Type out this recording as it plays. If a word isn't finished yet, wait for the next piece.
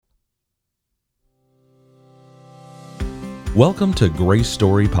Welcome to Grace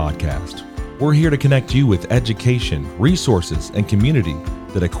Story Podcast. We're here to connect you with education, resources, and community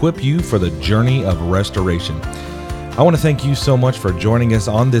that equip you for the journey of restoration. I want to thank you so much for joining us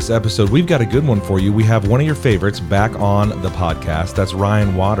on this episode. We've got a good one for you. We have one of your favorites back on the podcast. That's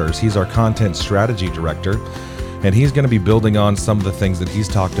Ryan Waters. He's our content strategy director, and he's going to be building on some of the things that he's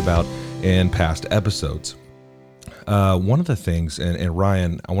talked about in past episodes. One of the things, and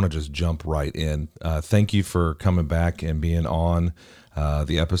Ryan, I want to just jump right in. Thank you for coming back and being on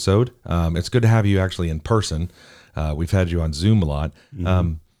the episode. It's good to have you actually in person. We've had you on Zoom a lot.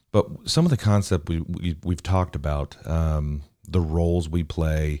 But some of the concept we've talked about, the roles we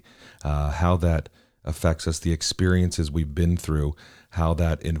play, how that affects us, the experiences we've been through, how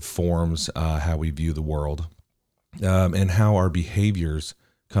that informs how we view the world, and how our behaviors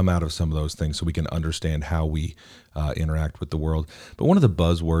come out of some of those things so we can understand how we interact with the world. But one of the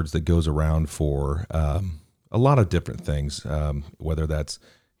buzzwords that goes around for a lot of different things, whether that's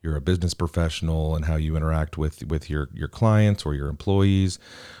you're a business professional and how you interact with your clients or your employees,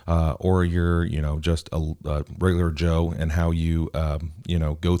 or you're just a regular Joe and how you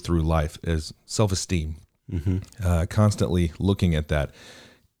go through life, is self-esteem. Constantly looking at that.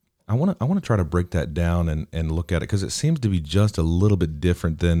 I want to try to break that down and look at it, because it seems to be just a little bit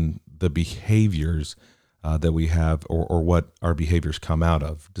different than the behaviors that we have or what our behaviors come out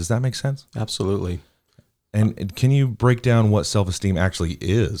of. Does that make sense? Absolutely. And can you break down what self-esteem actually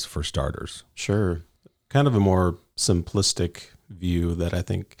is, for starters? Sure. Kind of a more simplistic view that I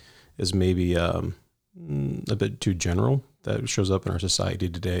think is maybe a bit too general that shows up in our society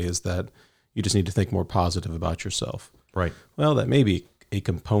today is that you just need to think more positive about yourself. Right. Well, that may be a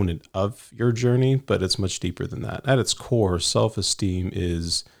component of your journey, but it's much deeper than that. At its core, self-esteem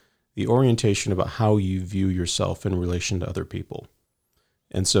is the orientation about how you view yourself in relation to other people.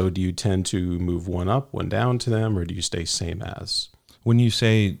 And so do you tend to move one up, one down to them, or do you stay same as? When you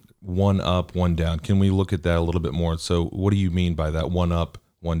say one up, one down, can we look at that a little bit more? So what do you mean by that, one up,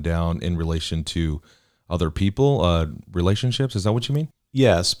 one down, in relation to other people, relationships? Is that what you mean?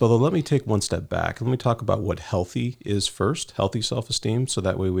 Yes, but let me take one step back. Let me talk about what healthy is first, healthy self-esteem, so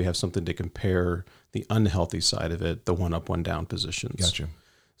that way we have something to compare the unhealthy side of it, the one up, one down positions. Gotcha.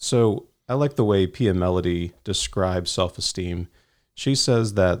 So I like the way Pia Mellody describes self-esteem. She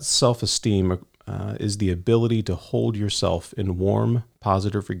says that self-esteem is the ability to hold yourself in warm,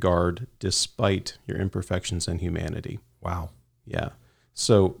 positive regard despite your imperfections and humanity. Wow. Yeah.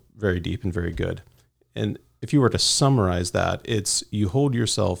 So very deep and very good. And if you were to summarize that, it's you hold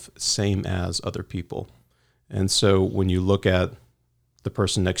yourself same as other people. And so when you look at the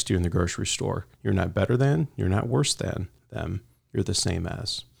person next to you in the grocery store, you're not better than, you're not worse than them, you're the same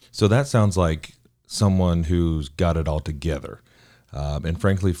as. So that sounds like someone who's got it all together. And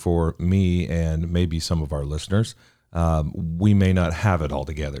frankly, for me and maybe some of our listeners, we may not have it all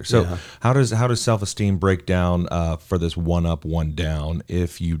together. So Yeah. how does self-esteem break down for this one up, one down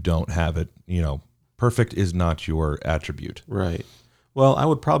if you don't have it? Perfect is not your attribute. Right. Well, I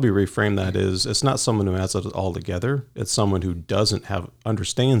would probably reframe that as it's not someone who has it all together. It's someone who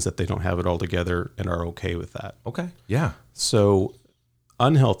understands that they don't have it all together and are okay with that. Okay. Yeah. So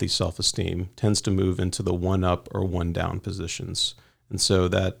unhealthy self-esteem tends to move into the one up or one down positions. And so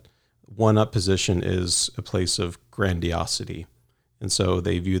that one up position is a place of grandiosity. And so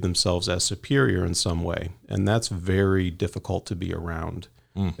they view themselves as superior in some way. And that's very difficult to be around.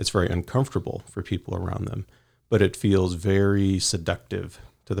 It's very uncomfortable for people around them, but it feels very seductive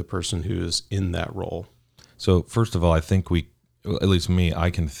to the person who is in that role. So first of all, I think at least me, I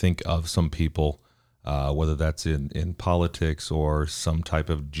can think of some people, whether that's in politics or some type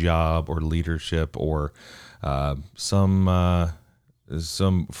of job or leadership or some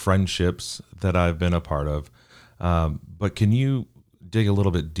friendships that I've been a part of. But can you dig a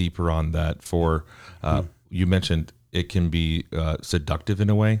little bit deeper on that? You mentioned it can be seductive in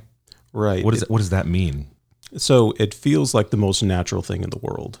a way. Right. What does that mean? So it feels like the most natural thing in the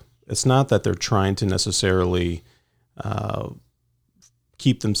world. It's not that they're trying to necessarily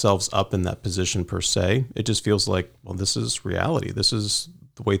keep themselves up in that position per se. It just feels like, well, this is reality. This is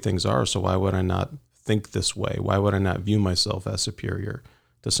the way things are. So why would I not think this way? Why would I not view myself as superior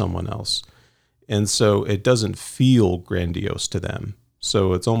to someone else? And so it doesn't feel grandiose to them.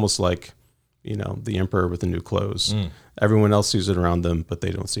 So it's almost like, the emperor with the new clothes. Everyone else sees it around them, but they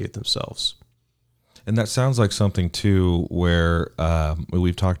don't see it themselves. And that sounds like something too, where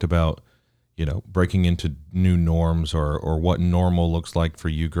we've talked about, breaking into new norms or what normal looks like for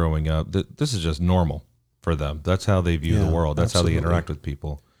you growing up. This is just normal for them. That's how they view the world. That's absolutely. how they interact with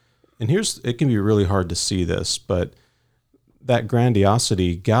people. And it can be really hard to see this, but that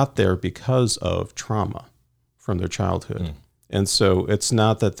grandiosity got there because of trauma. from their childhood. And so it's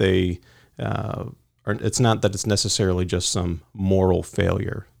not that it's necessarily just some moral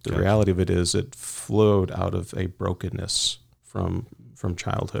failure. The reality of it is it flowed out of a brokenness from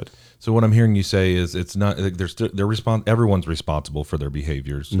childhood. So what I'm hearing you say is it's not everyone's responsible for their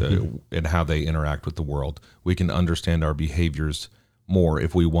behaviors and how they interact with the world. We can understand our behaviors more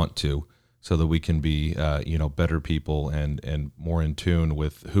if we want to, so that we can be better people and more in tune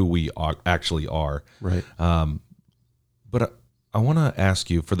with who we actually are. Right. But I want to ask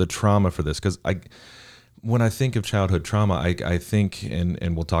you for the trauma for this, because when I think of childhood trauma, I think,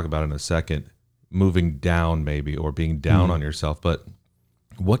 and we'll talk about it in a second, moving down maybe, or being down on yourself. But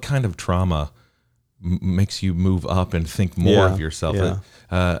what kind of trauma makes you move up and think more of yourself?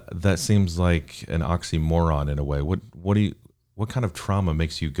 Yeah. That seems like an oxymoron in a way. What kind of trauma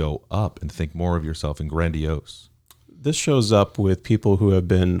makes you go up and think more of yourself and grandiose? This shows up with people who have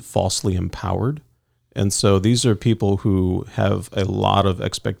been falsely empowered. And so these are people who have a lot of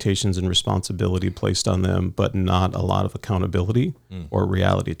expectations and responsibility placed on them, but not a lot of accountability or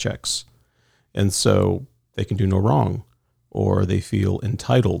reality checks. And so they can do no wrong, or they feel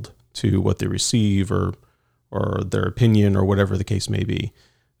entitled to what they receive or their opinion or whatever the case may be.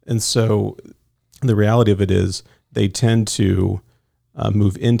 And so the reality of it is they tend to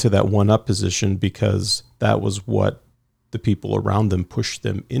move into that one-up position because that was what the people around them pushed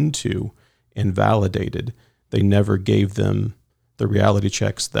them into and validated. They never gave them the reality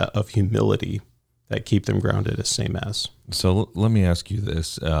checks of humility that keep them grounded as same as. So let me ask you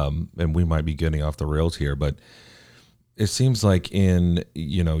this, and we might be getting off the rails here, but it seems like in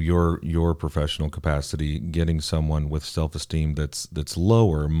your professional capacity, getting someone with self-esteem that's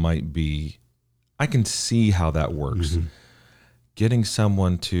lower might be, I can see how that works. Getting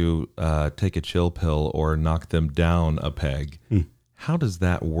someone to take a chill pill or knock them down a peg, how does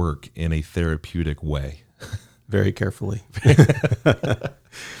that work in a therapeutic way? Very carefully.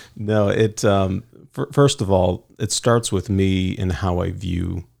 No, first of all, it starts with me and how I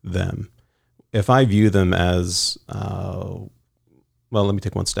view them. If I view them as, let me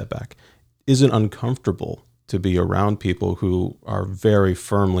take one step back. Is it uncomfortable to be around people who are very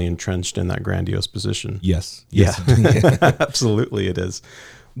firmly entrenched in that grandiose position? Yes. Yeah, absolutely it is.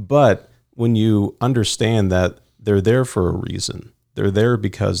 But when you understand that they're there for a reason, they're there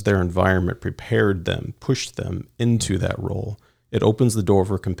because their environment prepared them, pushed them into that role, it opens the door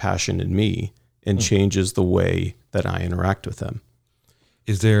for compassion in me and changes the way that I interact with them.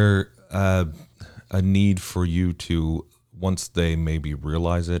 Is there a need for you to, once they maybe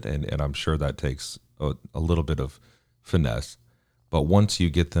realize it, and I'm sure that takes a little bit of finesse, but once you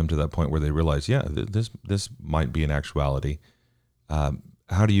get them to that point where they realize, this might be an actuality,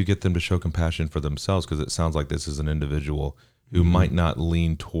 how do you get them to show compassion for themselves? Because it sounds like this is an individual who might not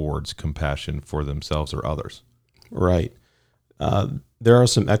lean towards compassion for themselves or others. Right. There are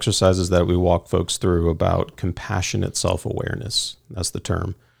some exercises that we walk folks through about compassionate self-awareness. That's the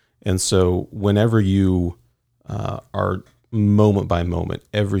term. And so whenever you are moment by moment,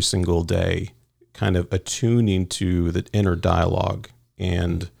 every single day, kind of attuning to the inner dialogue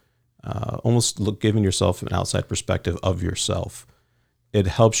and almost giving yourself an outside perspective of yourself, it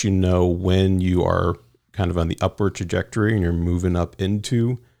helps you know when you are kind of on the upward trajectory and you're moving up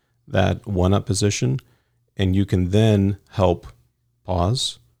into that one-up position, and you can then help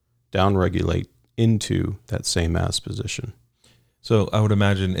pause, downregulate into that same as position. So I would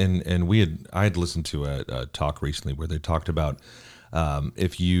imagine, and I had listened to a talk recently where they talked about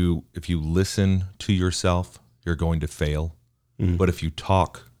if you listen to yourself, you're going to fail, but if you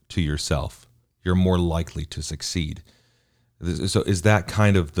talk to yourself, you're more likely to succeed. So is that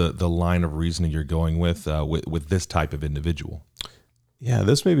kind of the line of reasoning you're going with this type of individual? Yeah,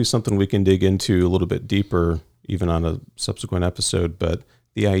 this may be something we can dig into a little bit deeper, even on a subsequent episode, but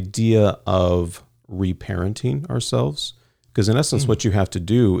the idea of reparenting ourselves, because in essence, what you have to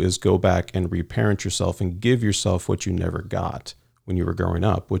do is go back and reparent yourself and give yourself what you never got when you were growing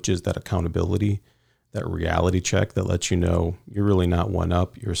up, which is that accountability, that reality check that lets you know you're really not one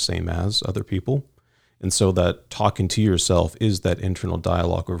up, you're same as other people. And so that talking to yourself is that internal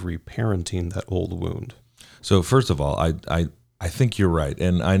dialogue of reparenting that old wound. So first of all, I think you're right.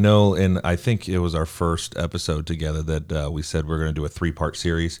 And I know, and I think it was our first episode together that we said we're going to do a 3-part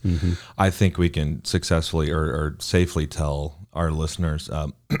series. I think we can successfully or safely tell our listeners,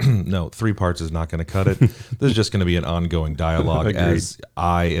 no, 3 parts is not going to cut it. This is just going to be an ongoing dialogue as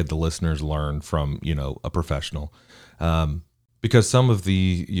I and the listeners learn from, a professional. Because some of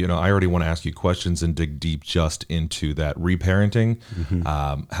the, I already want to ask you questions and dig deep just into that reparenting.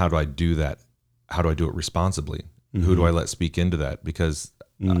 How do I do that? How do I do it responsibly? Who do I let speak into that? Because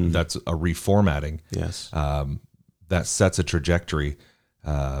That's a reformatting. Yes. That sets a trajectory.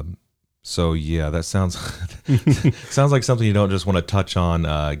 So yeah, that sounds sounds like something you don't just want to touch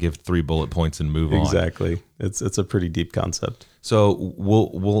on, give 3 bullet points and move on. Exactly. It's a pretty deep concept. So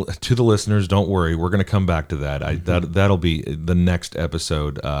we'll to the listeners, don't worry, we're going to come back to that. That'll be the next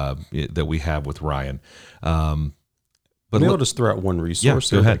episode that we have with Ryan. But maybe I'll just throw out one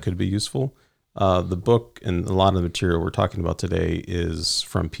resource that could be useful. The book and a lot of the material we're talking about today is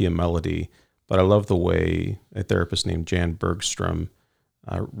from Pia Melody, but I love the way a therapist named Jan Bergstrom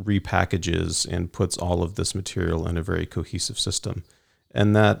repackages and puts all of this material in a very cohesive system.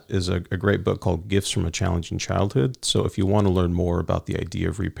 And that is a great book called Gifts from a Challenging Childhood. So if you want to learn more about the idea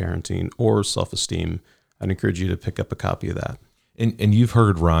of reparenting or self-esteem, I'd encourage you to pick up a copy of that. And you've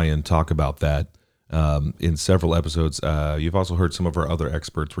heard Ryan talk about that in several episodes. You've also heard some of our other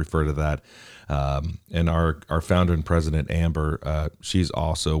experts refer to that. And our founder and president, Amber, she's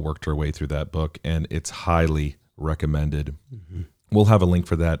also worked her way through that book, and it's highly recommended. Mm-hmm. We'll have a link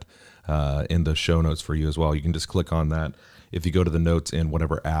for that in the show notes for you as well. You can just click on that. If you go to the notes in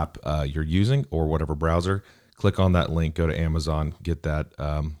whatever app you're using or whatever browser, click on that link, go to Amazon, get that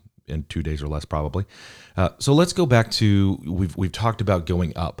in 2 days or less probably. So let's go back to, we've talked about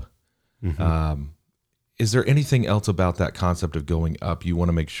going up. Mm-hmm. Is there anything else about that concept of going up you want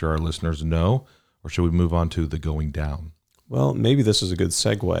to make sure our listeners know, or should we move on to the going down? Well, maybe this is a good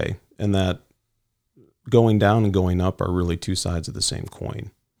segue in that going down and going up are really 2 sides of the same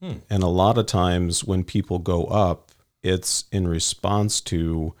coin. And a lot of times when people go up, it's in response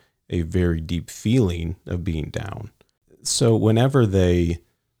to a very deep feeling of being down. So whenever they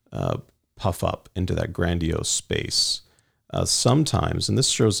puff up into that grandiose space, sometimes, and this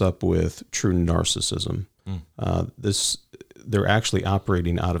shows up with true narcissism, they're actually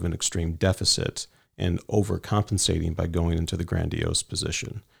operating out of an extreme deficit and overcompensating by going into the grandiose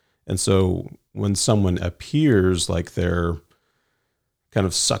position. And so when someone appears like they're kind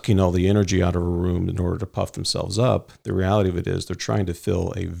of sucking all the energy out of a room in order to puff themselves up, the reality of it is they're trying to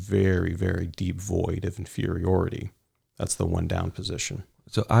fill a very, very deep void of inferiority. That's the one down position.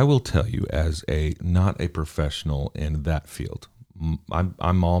 So I will tell you, as not a professional in that field,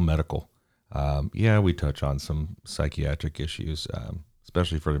 I'm all medical. We touch on some psychiatric issues,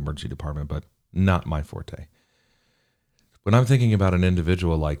 especially for the emergency department, but not my forte. When I'm thinking about an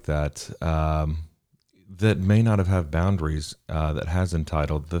individual like that, that may not have had boundaries, that has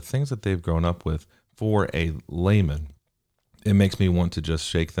entitled, the things that they've grown up with, for a layman, it makes me want to just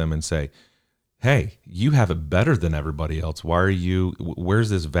shake them and say, hey, you have it better than everybody else. Where's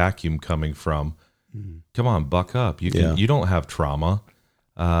this vacuum coming from? Mm-hmm. Come on, buck up. You don't have trauma.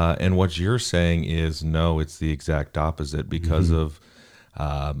 And what you're saying is, no, it's the exact opposite because of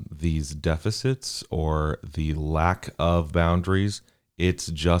these deficits or the lack of boundaries. It's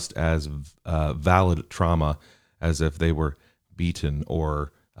just as valid trauma as if they were beaten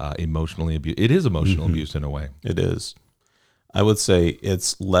or emotionally abused. It is emotional abuse in a way. It is. I would say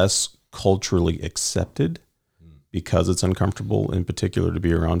it's less culturally accepted because it's uncomfortable, in particular, to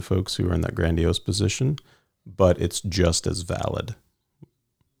be around folks who are in that grandiose position, but it's just as valid.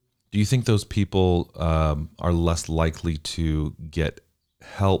 Do you think those people are less likely to get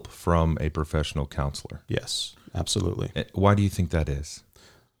help from a professional counselor? Yes, absolutely. Why do you think that is?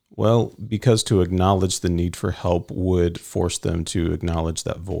 Well, because to acknowledge the need for help would force them to acknowledge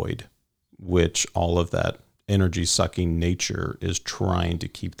that void, which all of that energy-sucking nature is trying to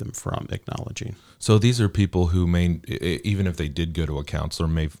keep them from acknowledging. So these are people who may, even if they did go to a counselor,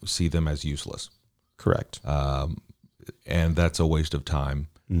 may see them as useless. Correct. And that's a waste of time.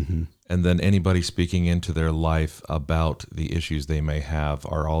 Mm-hmm. And then anybody speaking into their life about the issues they may have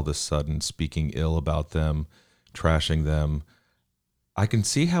are all of a sudden speaking ill about them, trashing them. I can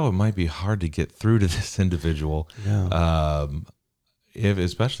see how it might be hard to get through to this individual,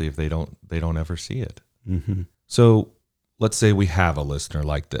 especially if they don't ever see it. Mm-hmm. So let's say we have a listener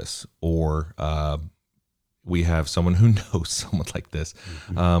like this, or we have someone who knows someone like this,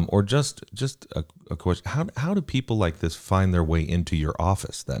 or just a question. How do people like this find their way into your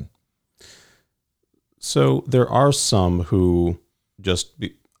office then? So there are some who just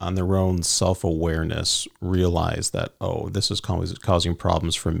on their own self-awareness realize that, this is causing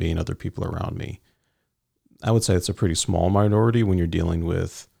problems for me and other people around me. I would say it's a pretty small minority when you're dealing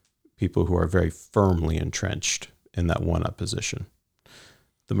with people who are very firmly entrenched in that one-up position.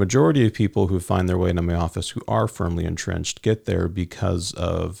 The majority of people who find their way into my office who are firmly entrenched get there because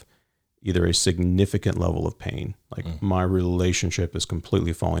of either a significant level of pain, like my relationship is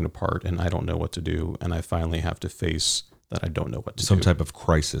completely falling apart and I don't know what to do, and I finally have to face that I don't know what to do. Some type of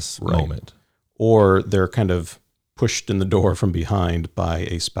crisis moment. Or they're kind of pushed in the door from behind by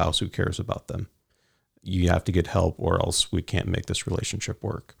a spouse who cares about them. You have to get help or else we can't make this relationship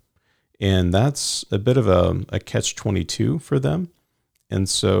work. And that's a bit of a catch-22 for them. And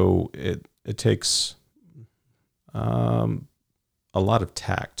so it takes a lot of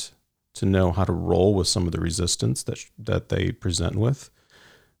tact to know how to roll with some of the resistance that they present with,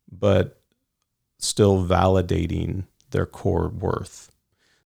 but still validating their core worth.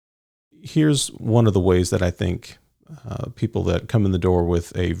 Here's one of the ways that I think people that come in the door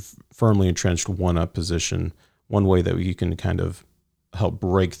with a firmly entrenched one-up position, one way that you can kind of help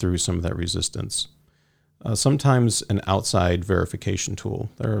break through some of that resistance. Sometimes an outside verification tool.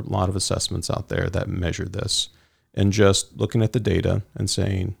 There are a lot of assessments out there that measure this. And just looking at the data and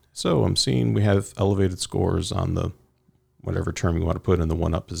saying, so I'm seeing we have elevated scores on the whatever term you want to put in the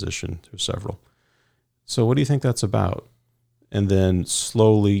one-up position. There's several. So what do you think that's about? And then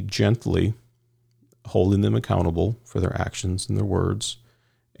slowly, gently holding them accountable for their actions and their words.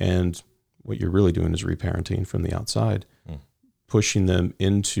 And what you're really doing is reparenting from the outside, pushing them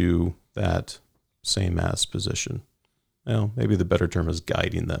into that same as position. Well, maybe the better term is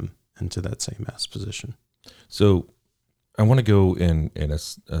guiding them into that same as position. So I want to go in a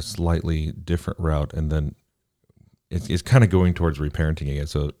slightly different route, and then it's kind of going towards reparenting again.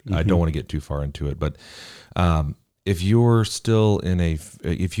 So I don't want to get too far into it, but if you're still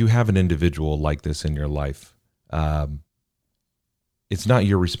if you have an individual like this in your life, it's not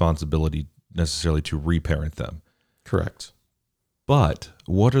your responsibility necessarily to reparent them. Correct. But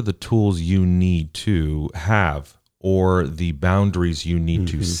what are the tools you need to have, or the boundaries you need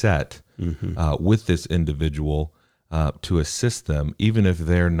to set with this individual to assist them, even if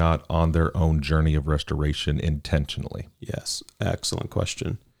they're not on their own journey of restoration intentionally? Yes, excellent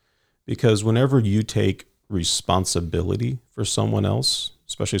question. Because whenever you take responsibility for someone else,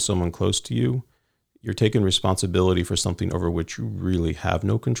 especially someone close to you, you're taking responsibility for something over which you really have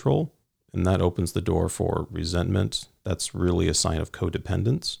no control. And that opens the door for resentment. That's really a sign of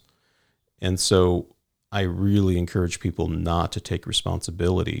codependence. And so I really encourage people not to take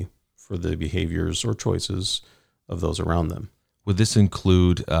responsibility for the behaviors or choices of those around them. Would this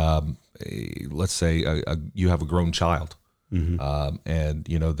include, let's say, you have a grown child, and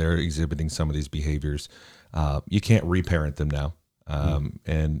they're exhibiting some of these behaviors? You can't reparent them now,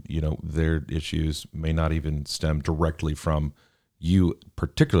 and their issues may not even stem directly from you,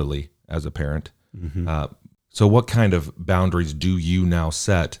 particularly as a parent. So, what kind of boundaries do you now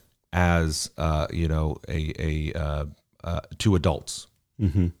set as to adults?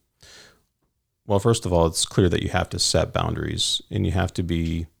 Well, first of all, it's clear that you have to set boundaries, and you have to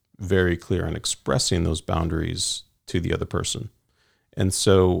be very clear on expressing those boundaries to the other person. And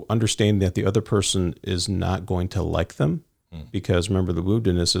so understanding that the other person is not going to like them, because remember, the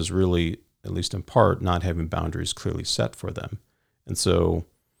woundedness is really, at least in part, not having boundaries clearly set for them. And so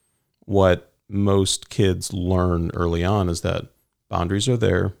what most kids learn early on is that boundaries are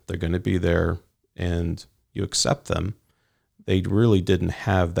there, they're going to be there, and you accept them. They really didn't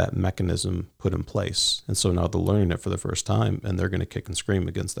have that mechanism put in place. And so now they're learning it for the first time, and they're going to kick and scream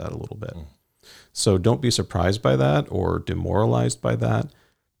against that a little bit. So don't be surprised by that or demoralized by that.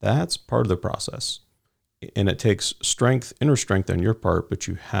 That's part of the process. And it takes strength, inner strength on your part, but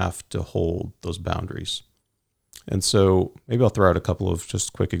you have to hold those boundaries. And so maybe I'll throw out a couple of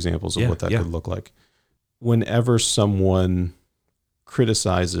just quick examples of what that could look like. Whenever someone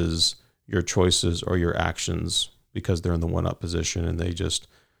criticizes your choices or your actions because they're in the one-up position and they just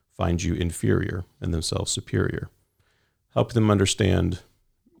find you inferior and themselves superior, help them understand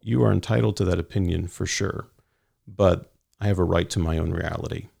you are entitled to that opinion for sure, but I have a right to my own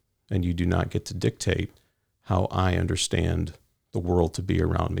reality, and you do not get to dictate how I understand the world to be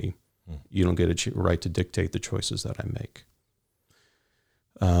around me. You don't get a right to dictate the choices that I make.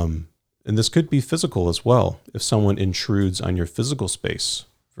 And this could be physical as well. If someone intrudes on your physical space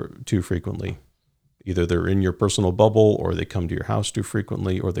too frequently, either they're in your personal bubble, or they come to your house too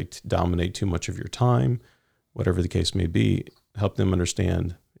frequently, or they dominate too much of your time, whatever the case may be, help them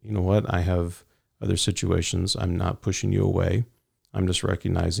understand, you know what, I have other situations. I'm not pushing you away. I'm just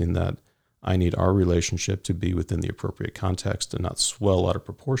recognizing that I need our relationship to be within the appropriate context and not swell out of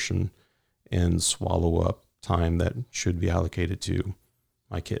proportion and swallow up time that should be allocated to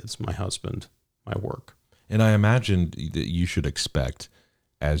my kids, my husband, my work. And I imagine that you should expect,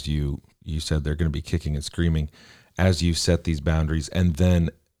 as you said, they're going to be kicking and screaming, as you set these boundaries and then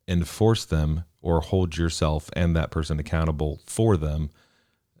enforce them or hold yourself and that person accountable for them.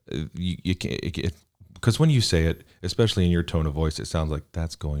 You can't, because when you say it, especially in your tone of voice, it sounds like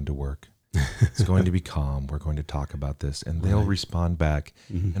that's going to work. It's going to be calm. We're going to talk about this. And they'll respond back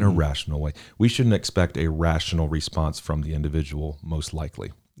Mm-hmm. in a rational way. We shouldn't expect a rational response from the individual, most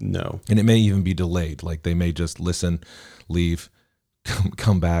likely. No. And it may even be delayed. Like they may just listen, leave,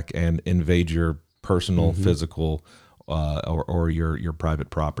 come back and invade your personal, physical, or your private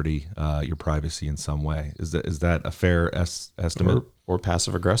property, your privacy in some way. Is that a fair estimate? Or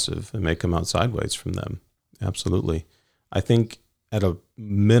passive aggressive. It may come out sideways from them. Absolutely. I think at a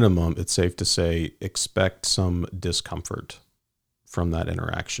minimum, it's safe to say expect some discomfort from that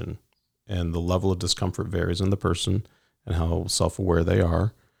interaction. And the level of discomfort varies in the person and how self-aware they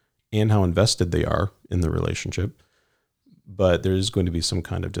are and how invested they are in the relationship. But there is going to be some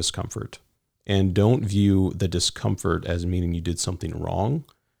kind of discomfort. And don't view the discomfort as meaning you did something wrong.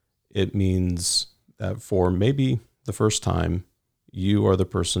 It means that for maybe the first time, you are the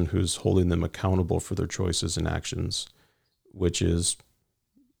person who's holding them accountable for their choices and actions, which is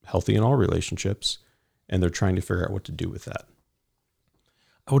healthy in all relationships, and they're trying to figure out what to do with that.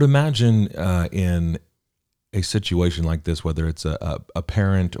 I would imagine in a situation like this, whether it's a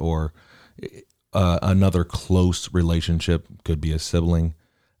parent or another close relationship, could be a sibling,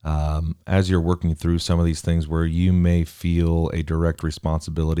 as you're working through some of these things where you may feel a direct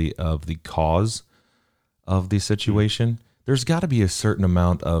responsibility of the cause of the situation, there's got to be a certain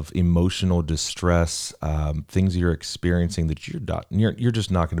amount of emotional distress, things you're experiencing that you're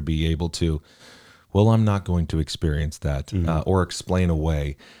just not going to be able to, well, I'm not going to experience that or explain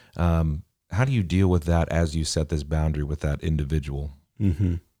away. How do you deal with that as you set this boundary with that individual?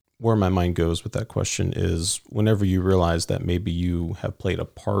 Mm-hmm. Where my mind goes with that question is whenever you realize that maybe you have played a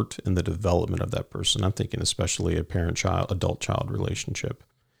part in the development of that person, I'm thinking especially a parent-child, adult-child relationship.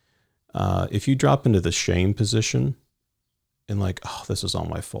 If you drop into the shame position and like, oh, this is all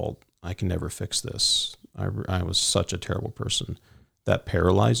my fault, I can never fix this, I was such a terrible person, that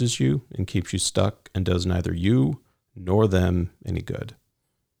paralyzes you and keeps you stuck and does neither you nor them any good.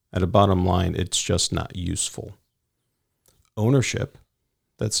 At a bottom line, it's just not useful. Ownership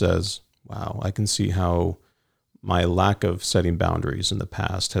that says, wow, I can see how my lack of setting boundaries in the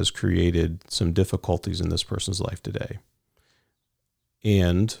past has created some difficulties in this person's life today.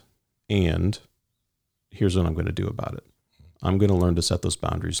 And here's what I'm going to do about it. I'm going to learn to set those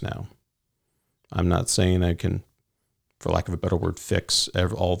boundaries now. I'm not saying I can, for lack of a better word, fix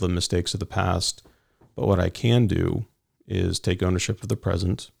all the mistakes of the past. But what I can do is take ownership of the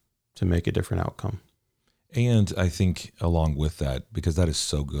present to make a different outcome. And I think along with that, because that is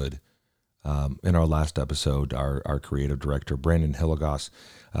so good, in our last episode, our creative director, Brandon Hilligoss,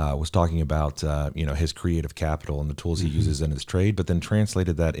 was talking about his creative capital and the tools he uses in his trade, but then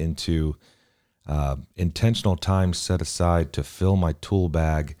translated that into intentional time set aside to fill my tool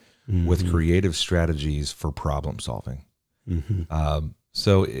bag with creative strategies for problem solving.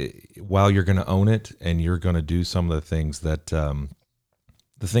 So while you're going to own it and you're going to do some of the things that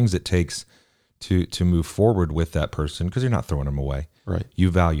it takes to move forward with that person, because you're not throwing them away. Right.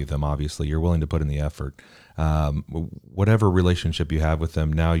 You value them, obviously. You're willing to put in the effort. Whatever relationship you have with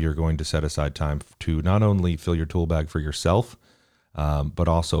them, now you're going to set aside time to not only fill your tool bag for yourself, but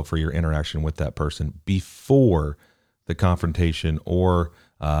also for your interaction with that person before the confrontation or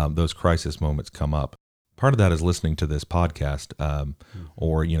those crisis moments come up. Part of that is listening to this podcast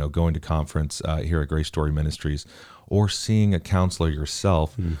or, going to conference here at Grace Story Ministries, or seeing a counselor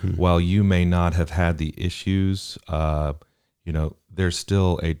yourself. While you may not have had the issues, there's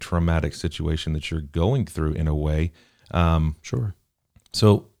still a traumatic situation that you're going through in a way. Sure.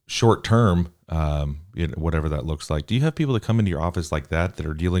 So short term, whatever that looks like. Do you have people that come into your office like that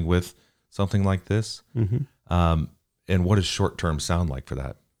are dealing with something like this? And what does short term sound like for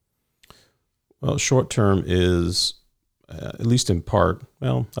that? Well, short term is, at least in part,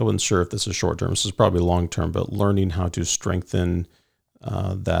 well, I wasn't sure if this is short term. This is probably long term, but learning how to strengthen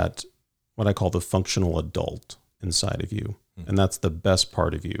that, what I call the functional adult inside of you. And that's the best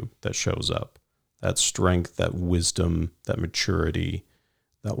part of you that shows up. That strength, that wisdom, that maturity,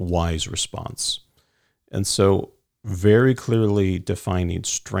 that wise response. And so very clearly defining,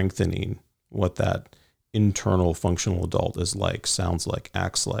 strengthening what that internal functional adult is like, sounds like,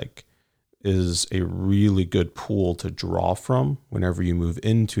 acts like, is a really good pool to draw from whenever you move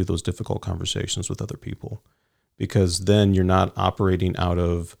into those difficult conversations with other people. Because then you're not operating out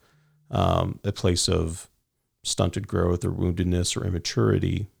of a place of stunted growth or woundedness or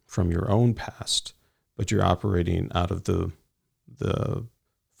immaturity from your own past, but you're operating out of the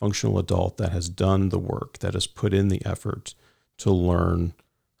functional adult that has done the work, that has put in the effort to learn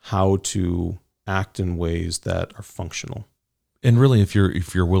how to act in ways that are functional. And really, if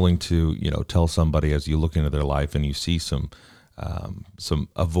you're willing to, tell somebody as you look into their life and you see some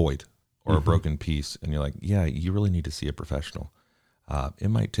avoid, or a broken piece, and you're like, yeah, you really need to see a professional. It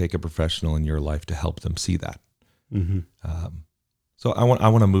might take a professional in your life to help them see that. So I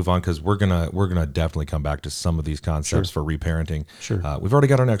want to move on, because we're gonna definitely come back to some of these concepts for reparenting. Sure. We've already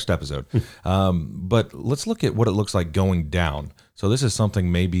got our next episode, but let's look at what it looks like going down. So this is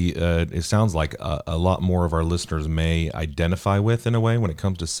something maybe it sounds like a lot more of our listeners may identify with in a way when it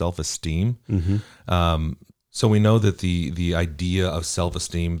comes to self-esteem. So we know that the idea of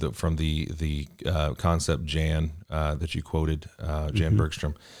self-esteem from the concept Jan that you quoted, Jan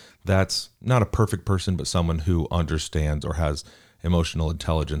Bergstrom, that's not a perfect person, but someone who understands or has emotional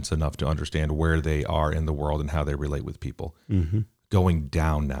intelligence enough to understand where they are in the world and how they relate with people. Going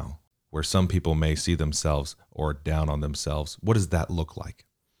down now, where some people may see themselves or down on themselves, what does that look like?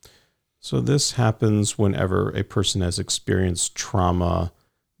 So this happens whenever a person has experienced trauma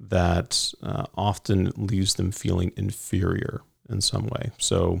that often leaves them feeling inferior in some way.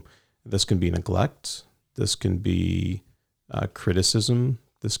 So this can be neglect, this can be criticism,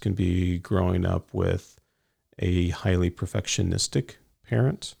 this can be growing up with a highly perfectionistic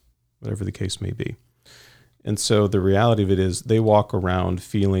parent, whatever the case may be. And so the reality of it is they walk around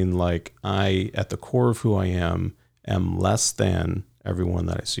feeling like I, at the core of who I am less than everyone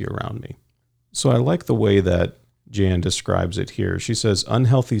that I see around me. So I like the way that Jan describes it here. She says,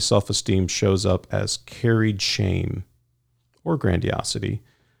 unhealthy self-esteem shows up as carried shame or grandiosity,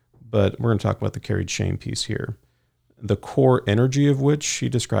 but we're going to talk about the carried shame piece here. The core energy of which she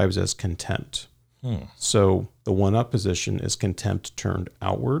describes as contempt. So the one up position is contempt turned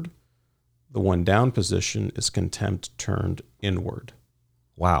outward. The one down position is contempt turned inward.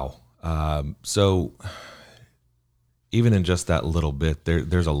 Wow. So even in just that little bit,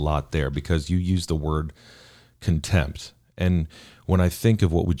 there's a lot there, because you use the word contempt. And when I think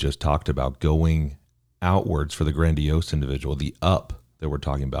of what we just talked about, going outwards for the grandiose individual, the up that we're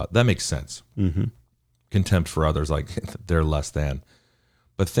talking about, that makes sense. Contempt for others, like they're less than.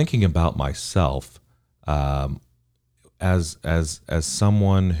 But thinking about myself as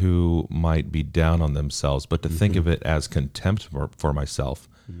someone who might be down on themselves, but to think of it as contempt for myself,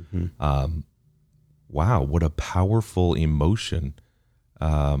 wow, what a powerful emotion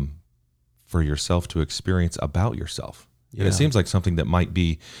for yourself to experience about yourself. Yeah. And it seems like something that might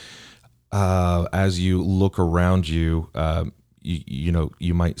be, as you look around you,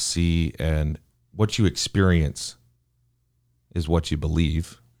 you might see, and what you experience is what you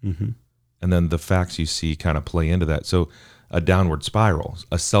believe. And then the facts you see kind of play into that. So a downward spiral,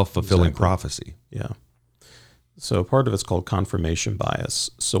 a self-fulfilling prophecy. Yeah. So part of it's called confirmation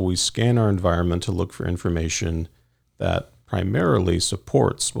bias. So we scan our environment to look for information that primarily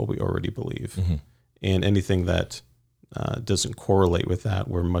supports what we already believe. And anything that doesn't correlate with that,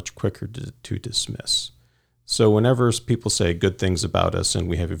 we're much quicker to dismiss. So whenever people say good things about us and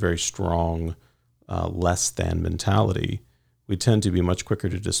we have a very strong less than mentality, we tend to be much quicker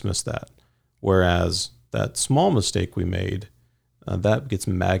to dismiss that. Whereas that small mistake we made, that gets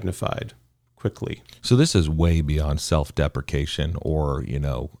magnified quickly. So this is way beyond self-deprecation or,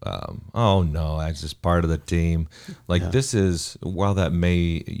 oh no, that's just part of the team. This is, while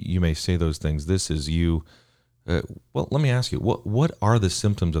you may say those things, this is you. Well, let me ask you, what are the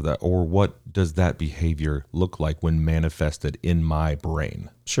symptoms of that, or what does that behavior look like when manifested in my brain?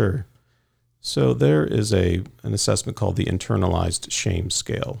 Sure. So there is an assessment called the internalized shame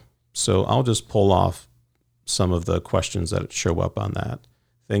scale. So I'll just pull off some of the questions that show up on that.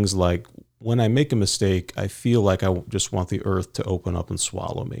 Things like, when I make a mistake, I feel like I just want the earth to open up and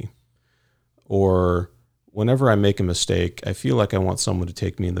swallow me. Or whenever I make a mistake, I feel like I want someone to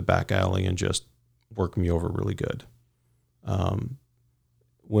take me in the back alley and just work me over really good.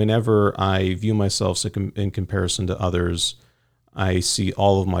 Whenever I view myself in comparison to others, I see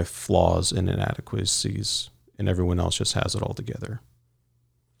all of my flaws and inadequacies, and everyone else just has it all together.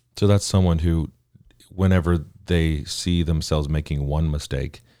 So that's someone who, whenever they see themselves making one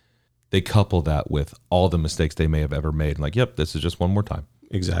mistake, they couple that with all the mistakes they may have ever made. Like, yep, this is just one more time.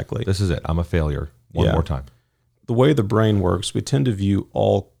 Exactly. This is it. I'm a failure. One more time. The way the brain works, we tend to view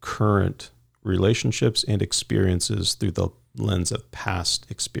all current relationships and experiences through the lens of past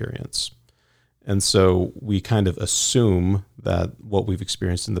experience. And so we kind of assume that what we've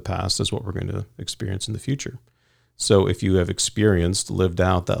experienced in the past is what we're going to experience in the future. So if you have lived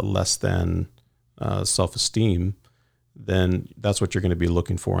out that less than self-esteem, then that's what you're going to be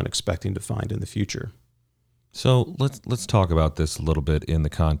looking for and expecting to find in the future. So let's talk about this a little bit in the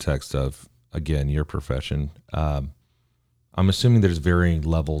context of, again, your profession. I'm assuming there's varying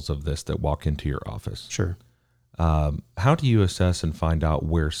levels of this that walk into your office. Sure. How do you assess and find out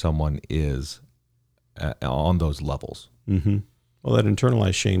where someone is on those levels? Well, that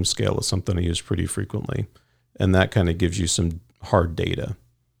internalized shame scale is something I use pretty frequently. And that kind of gives you some hard data.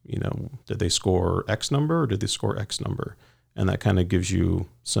 Did they score X number or did they score X number? And that kind of gives you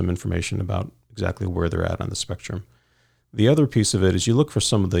some information about exactly where they're at on the spectrum. The other piece of it is you look for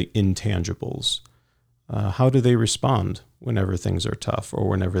some of the intangibles. How do they respond whenever things are tough or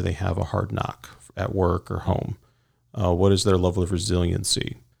whenever they have a hard knock at work or home? What is their level of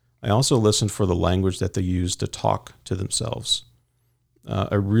resiliency? I also listen for the language that they use to talk to themselves.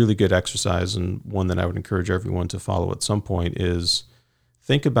 A really good exercise, and one that I would encourage everyone to follow at some point, is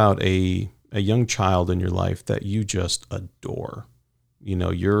think about a young child in your life that you just adore.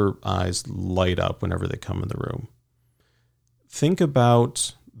 Your eyes light up whenever they come in the room. Think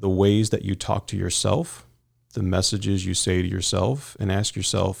about the ways that you talk to yourself, the messages you say to yourself, and ask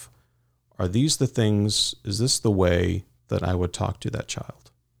yourself, are these the things, is this the way that I would talk to that child?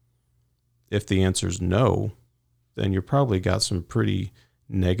 If the answer is no, then you've probably got some pretty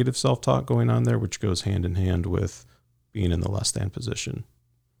negative self-talk going on there, which goes hand in hand with being in the less than position.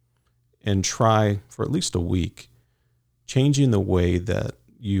 And try for at least a week changing the way that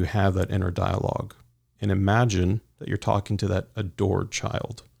you have that inner dialogue. And imagine that you're talking to that adored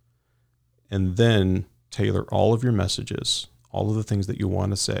child. And then tailor all of your messages, all of the things that you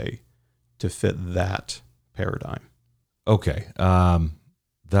want to say to fit that paradigm. Okay.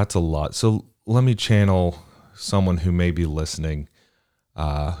 That's a lot. So let me channel someone who may be listening,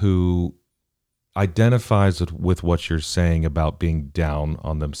 who identifies with what you're saying about being down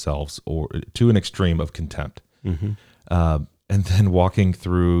on themselves or to an extreme of contempt. Mm-hmm. And then walking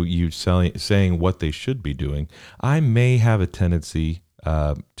through you saying what they should be doing. I may have a tendency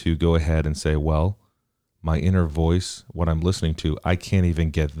to go ahead and say, well, my inner voice, what I'm listening to, I can't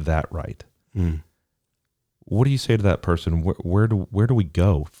even get that right. Mm. What do you say to that person? Where do we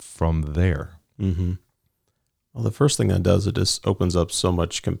go from there? Mm-hmm. Well, the first thing that does, it just opens up so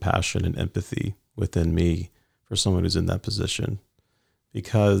much compassion and empathy within me for someone who's in that position,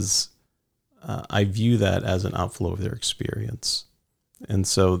 because I view that as an outflow of their experience. And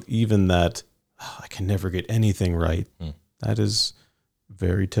so even that, I can never get anything right, that is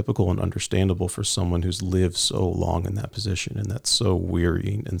very typical and understandable for someone who's lived so long in that position, and that's so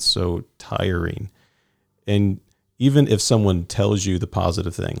wearying and so tiring. And even if someone tells you the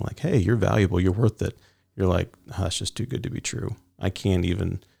positive thing, like, hey, you're valuable, you're worth it, you're like, that's just too good to be true. I can't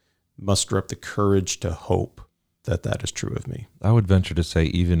even muster up the courage to hope that that is true of me. I would venture to say,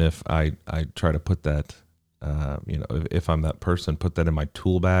 even if I try to put that, if I'm that person, put that in my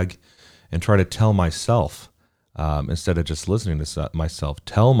tool bag and try to tell myself, instead of just listening to myself,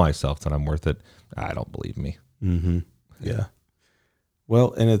 tell myself that I'm worth it, I don't believe me. Mm-hmm. Yeah.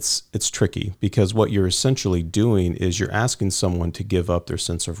 Well, and it's tricky, because what you're essentially doing is you're asking someone to give up their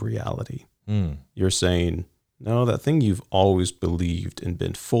sense of reality. You're saying, no, that thing you've always believed and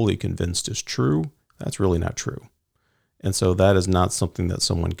been fully convinced is true, that's really not true. And so that is not something that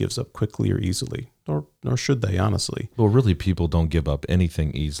someone gives up quickly or easily, nor should they, honestly. Well, really, people don't give up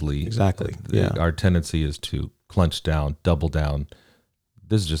anything easily. Exactly. Yeah. Our tendency is to clench down, double down.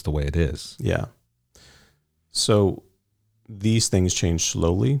 This is just the way it is. Yeah. So these things change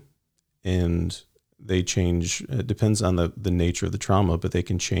slowly, and they change, it depends on the nature of the trauma, but they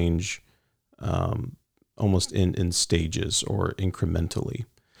can change almost in stages or incrementally.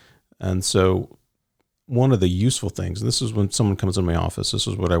 And so one of the useful things, and this is when someone comes in my office, this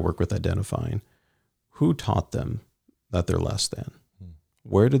is what I work with, identifying who taught them that they're less than.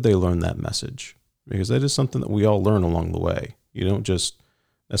 Where did they learn that message? Because that is something that we all learn along the way. You don't just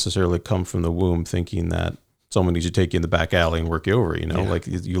necessarily come from the womb thinking that someone needs to take you in the back alley and work you over, like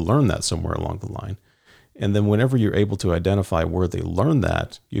you learn that somewhere along the line. And then whenever you're able to identify where they learned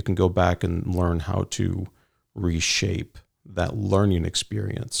that, you can go back and learn how to reshape that learning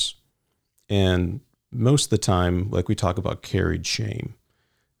experience. And most of the time, like we talk about carried shame,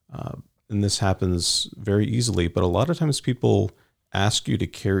 and this happens very easily, but a lot of times people ask you to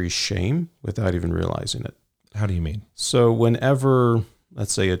carry shame without even realizing it. How do you mean? So whenever,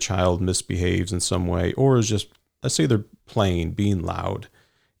 let's say, a child misbehaves in some way, or is just, let's say they're playing, being loud,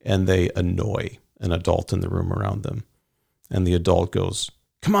 and they annoy an adult in the room around them, and the adult goes,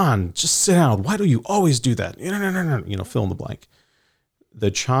 come on, just sit down. Why do you always do that? No, fill in the blank.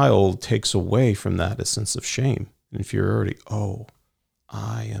 The child takes away from that a sense of shame and inferiority. Oh,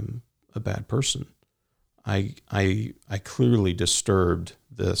 I am a bad person. I clearly disturbed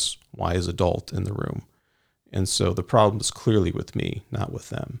this wise adult in the room. And so the problem is clearly with me, not with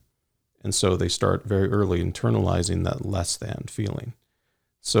them. And so they start very early internalizing that less than feeling.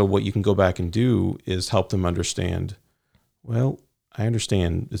 So what you can go back and do is help them understand, I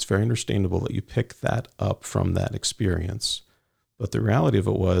understand, it's very understandable that you pick that up from that experience, But the reality of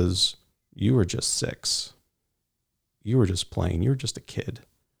it was, you were just 6. You were just playing. You were just a kid.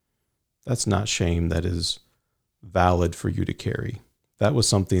 That's not shame that is valid for you to carry. That was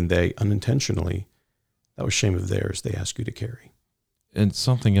something they unintentionally, that was shame of theirs, they asked you to carry. And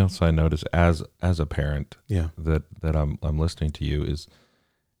something else I notice as a parent, Yeah, that I'm listening to you, is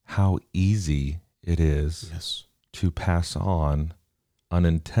how easy it is yes, to pass on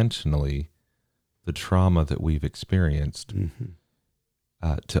unintentionally the trauma that we've experienced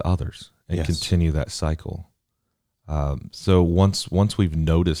to others and Yes. continue that cycle. So once we've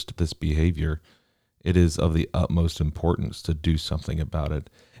noticed this behavior, it is of the utmost importance to do something about it.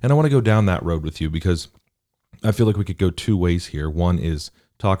 And I want to go down that road with you because I feel like we could go 2 ways here. One is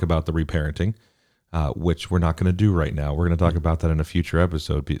talk about the reparenting, which we're not going to do right now. We're going to talk about that in a future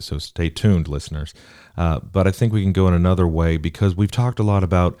episode, so stay tuned, listeners. But I think we can go in another way because we've talked a lot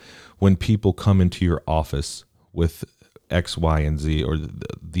about when people come into your office with X, Y, and Z, or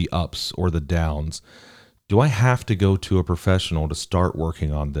the ups or the downs. Do I have to go to a professional to start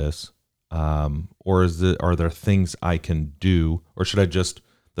working on this? Or are there things I can do? Or should I just,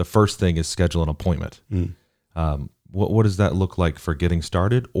 the first thing is schedule an appointment? What does that look like for getting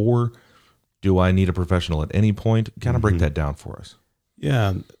started? Or do I need a professional at any point? Kind of break that down for us.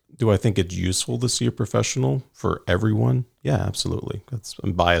 Yeah. Do I think it's useful to see a professional for everyone? Yeah, absolutely.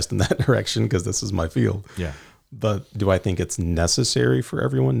 I'm biased in that direction because this is my field. Yeah. But do I think it's necessary for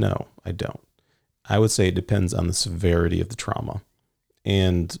everyone? No, I don't. I would say it depends on the severity of the trauma.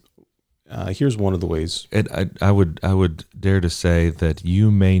 And here's one of the ways. And I would dare to say that you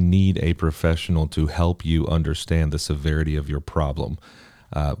may need a professional to help you understand the severity of your problem.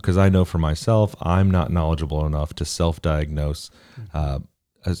 Because I know for myself, I'm not knowledgeable enough to self-diagnose a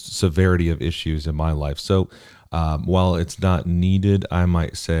severity of issues in my life. So while it's not needed, I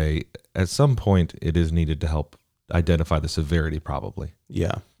might say at some point it is needed to help identify the severity probably.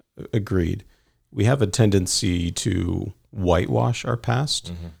 Yeah, agreed. We have a tendency to whitewash our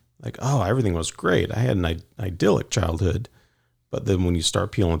past. Like, oh, everything was great. I had an idyllic childhood. But then when you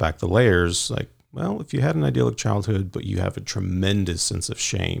start peeling back the layers, like, well, if you had an idyllic childhood, but you have a tremendous sense of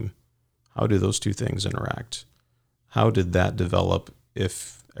shame, how do those two things interact? How did that develop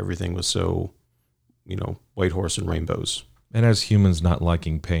if everything was so, white horse and rainbows? And as humans not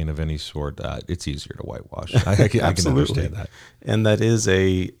liking pain of any sort, it's easier to whitewash. I can understand that. And that is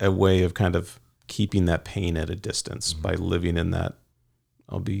a way of kind of keeping that pain at a distance by living in that.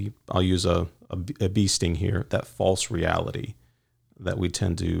 I'll use a bee sting here, that false reality that we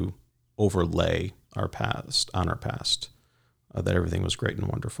tend to overlay our past, that everything was great and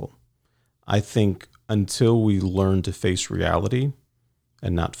wonderful. I think until we learn to face reality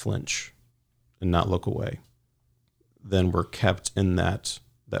and not flinch and not look away, then we're kept in that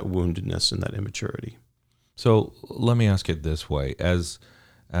woundedness and that immaturity. So let me ask it this way. As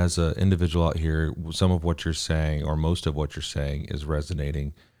an individual out here, some of what you're saying or most of what you're saying is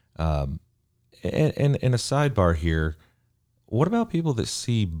resonating. And a sidebar here, what about people that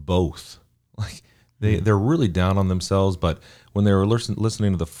see both? Like they're really down on themselves, but when they were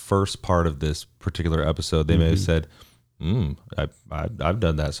listening to the first part of this particular episode, they may have said, I've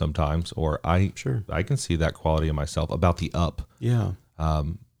done that sometimes, or I can see that quality in myself about the up. Yeah.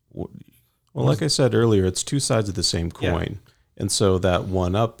 Well, like I said earlier, it's two sides of the same coin. Yeah. And so that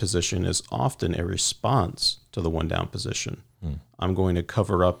one up position is often a response to the one down position. I'm going to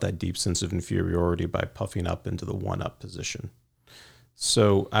cover up that deep sense of inferiority by puffing up into the one up position.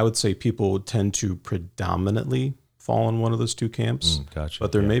 So I would say people would tend to predominantly fall in one of those two camps, gotcha.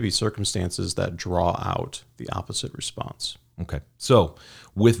 But there may be circumstances that draw out the opposite response. Okay. So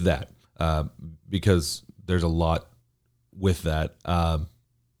with that, because there's a lot with that,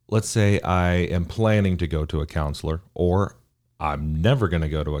 let's say I am planning to go to a counselor, or I'm never going to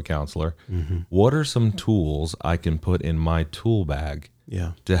go to a counselor. What are some tools I can put in my tool bag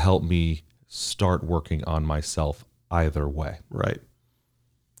to help me start working on myself either way? Right.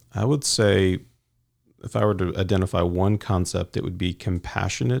 I would say if I were to identify one concept, it would be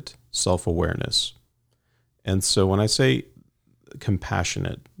compassionate self-awareness. And so when I say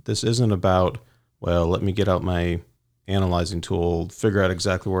compassionate, this isn't about, well, let me get out my analyzing tool, figure out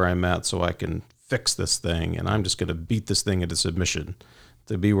exactly where I'm at so I can fix this thing, and I'm just going to beat this thing into submission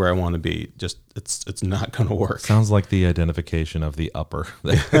to be where I want to be. Just it's not going to work. Sounds like the identification of the upper.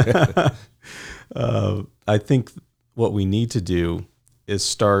 I think what we need to do is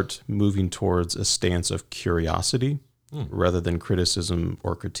start moving towards a stance of curiosity rather than criticism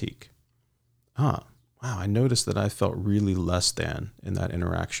or critique. Wow, I noticed that I felt really less than in that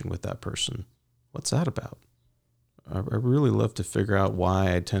interaction with that person. What's that about? I really love to figure out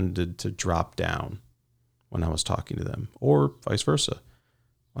why I tended to drop down. when I was talking to them, or vice versa.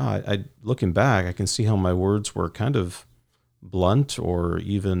 Wow, I looking back, I can see how my words were kind of blunt or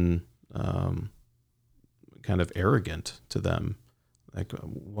even kind of arrogant to them. Like,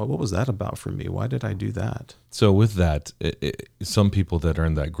 what was that about for me? Why did I do that? So with that, some people that are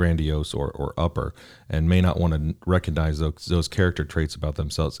in that grandiose or upper and may not want to recognize those character traits about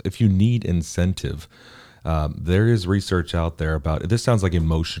themselves. If you need incentive, there is research out there about, this sounds like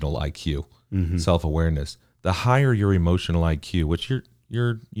emotional IQ, self-awareness. The higher your emotional IQ, which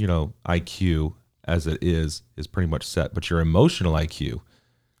your IQ as it is pretty much set, but your emotional IQ,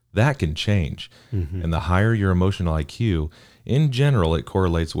 that can change. And the higher your emotional IQ, in general, it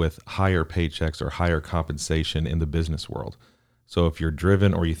correlates with higher paychecks or higher compensation in the business world. So if you're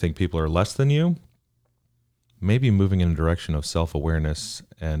driven or you think people are less than you, maybe moving in a direction of self-awareness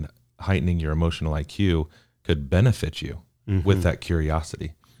and heightening your emotional IQ could benefit you with that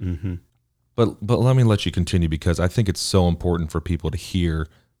curiosity. But let me let you continue, because I think it's so important for people to hear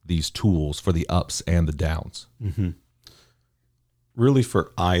these tools for the ups and the downs. Really,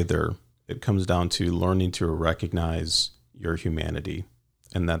 for either, it comes down to learning to recognize your humanity,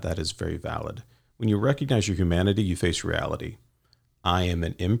 and that is very valid. When you recognize your humanity, you face reality. I am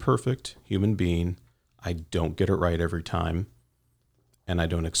an imperfect human being. I don't get it right every time, and I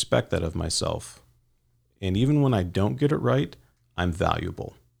don't expect that of myself. And even when I don't get it right, I'm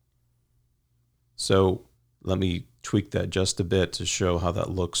valuable. So let me tweak that just a bit to show how that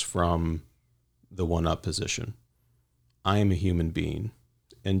looks from the one-up position. I am a human being,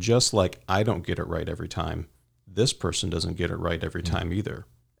 and just like I don't get it right every time, this person doesn't get it right every time either,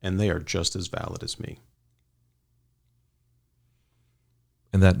 and they are just as valid as me.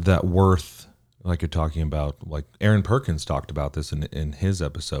 And that worth, like you're talking about, like Aaron Perkins talked about this in his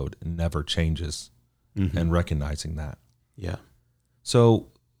episode, never changes, and recognizing that. Yeah. So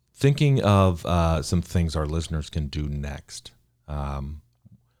thinking of some things our listeners can do next.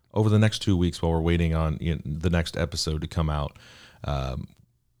 Over the next 2 weeks while we're waiting on the next episode to come out,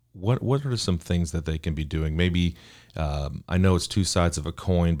 what are some things that they can be doing? Maybe, I know it's two sides of a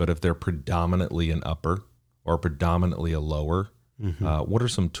coin, but if they're predominantly an upper or predominantly a lower, what are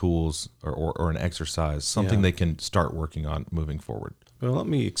some tools or an exercise, something they can start working on moving forward? Well, let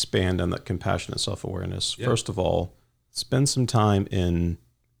me expand on that compassionate self-awareness. Yeah. First of all, spend some time in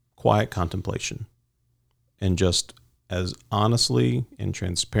quiet contemplation, and just as honestly and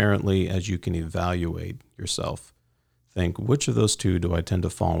transparently as you can evaluate yourself. Think, which of those two do I tend to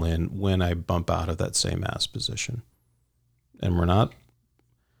fall in when I bump out of that same ass position? And we're not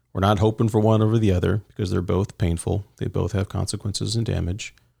hoping for one over the other, because they're both painful. They both have consequences and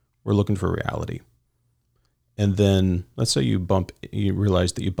damage. We're looking for reality. And then let's say you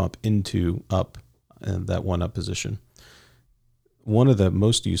realize that you bump into up in that one up position. One of the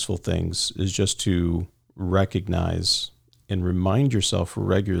most useful things is just to recognize and remind yourself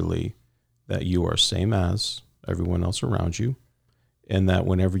regularly that you are same as everyone else around you, and that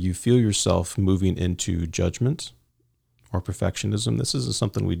whenever you feel yourself moving into judgment or perfectionism, this isn't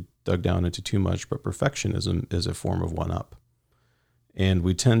something we dug down into too much, but perfectionism is a form of one up. And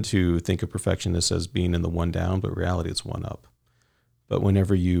we tend to think of perfectionists as being in the one down, but in reality it's one up. But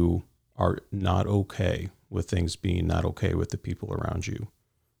whenever you are not okay with things being not okay with the people around you,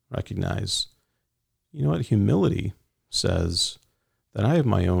 recognize, you know what, humility says that I have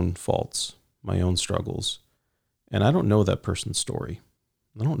my own faults, my own struggles, and I don't know that person's story.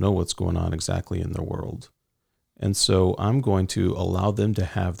 I don't know what's going on exactly in their world. And so I'm going to allow them to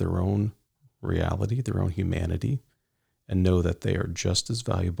have their own reality, their own humanity, and know that they are just as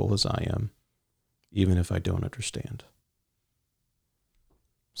valuable as I am, even if I don't understand.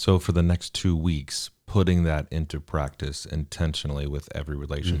 So for the next 2 weeks, putting that into practice intentionally with every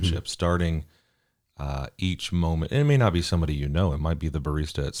relationship, starting each moment. And it may not be somebody you know. It might be the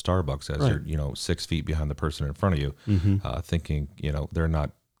barista at Starbucks as you're 6 feet behind the person in front of you, thinking, they're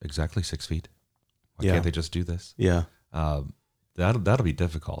not exactly 6 feet. Why can't they just do this? Yeah. That'll be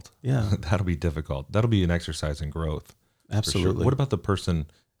difficult. Yeah. That'll be difficult. That'll be an exercise in growth. Absolutely. Sure. What about the person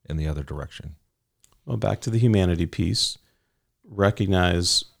in the other direction? Well, back to the humanity piece.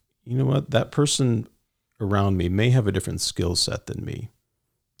 Recognize, you know what, that person around me may have a different skill set than me.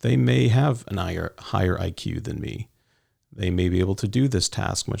 They may have an higher IQ than me. They may be able to do this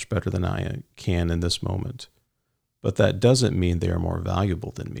task much better than I can in this moment. But that doesn't mean they are more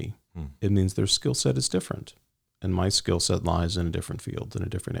valuable than me. It means their skill set is different. And my skill set lies in a different field, in a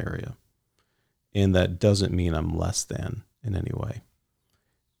different area. And that doesn't mean I'm less than in any way.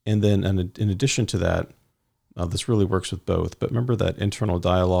 And then in addition to that, this really works with both. But remember that internal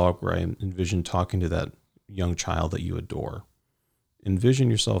dialogue where I envision talking to that young child that you adore. Envision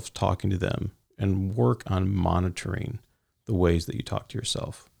yourself talking to them and work on monitoring the ways that you talk to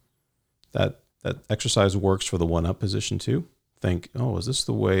yourself. That exercise works for the one-up position too. Think, oh, is this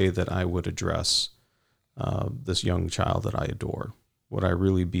the way that I would address this young child that I adore? Would I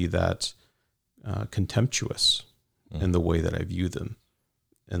really be that contemptuous in the way that I view them,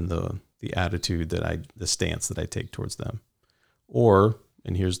 and the attitude the stance that I take towards them? Or,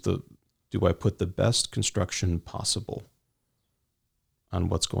 and here's do I put the best construction possible on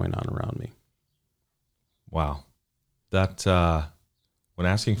what's going on around me? Wow. That, when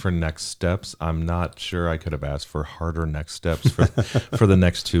asking for next steps, I'm not sure I could have asked for harder next steps for the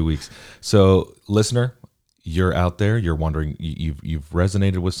next 2 weeks. So, listener, you're out there, you're wondering, you've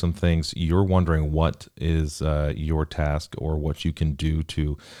resonated with some things, you're wondering what is your task or what you can do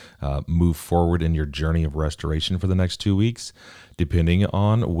to move forward in your journey of restoration for the next 2 weeks, depending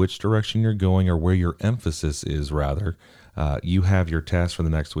on which direction you're going or where your emphasis is, rather, you have your task for the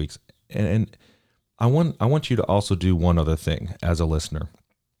next weeks. And I want you to also do one other thing as a listener.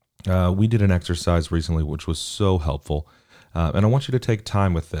 We did an exercise recently which was so helpful, and I want you to take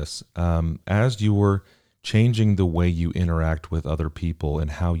time with this. As you were changing the way you interact with other people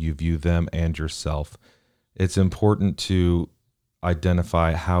and how you view them and yourself, it's important to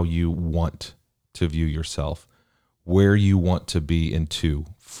identify how you want to view yourself, where you want to be in 2,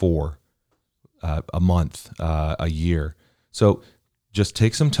 4, a month, a year. So just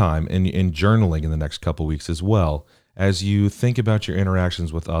take some time in journaling in the next couple of weeks as well. As you think about your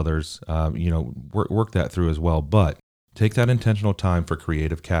interactions with others, work that through as well. But take that intentional time for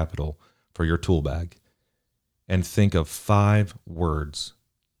creative capital for your tool bag, and think of 5 words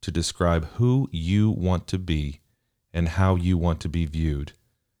to describe who you want to be and how you want to be viewed,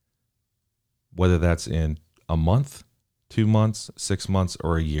 whether that's in a month, 2 months, 6 months,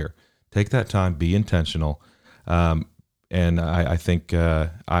 or a year. Take that time, be intentional. And I think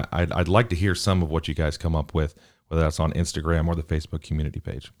I'd like to hear some of what you guys come up with, whether that's on Instagram or the Facebook community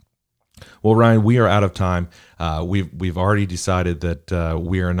page. Well, Ryan, we are out of time. We've already decided that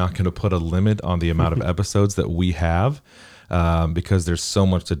we are not going to put a limit on the amount of episodes that we have, because there's so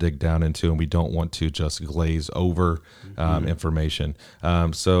much to dig down into, and we don't want to just glaze over information.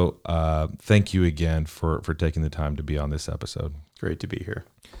 So thank you again for taking the time to be on this episode. Great to be here.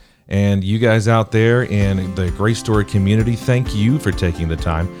 And you guys out there in the Grace Story community, thank you for taking the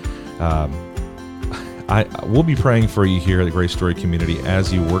time. We'll be praying for you here at the Grace Story community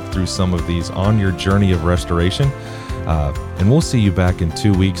as you work through some of these on your journey of restoration. And we'll see you back in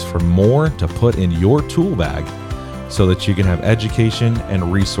 2 weeks for more to put in your tool bag so that you can have education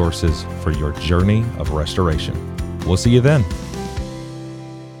and resources for your journey of restoration. We'll see you then.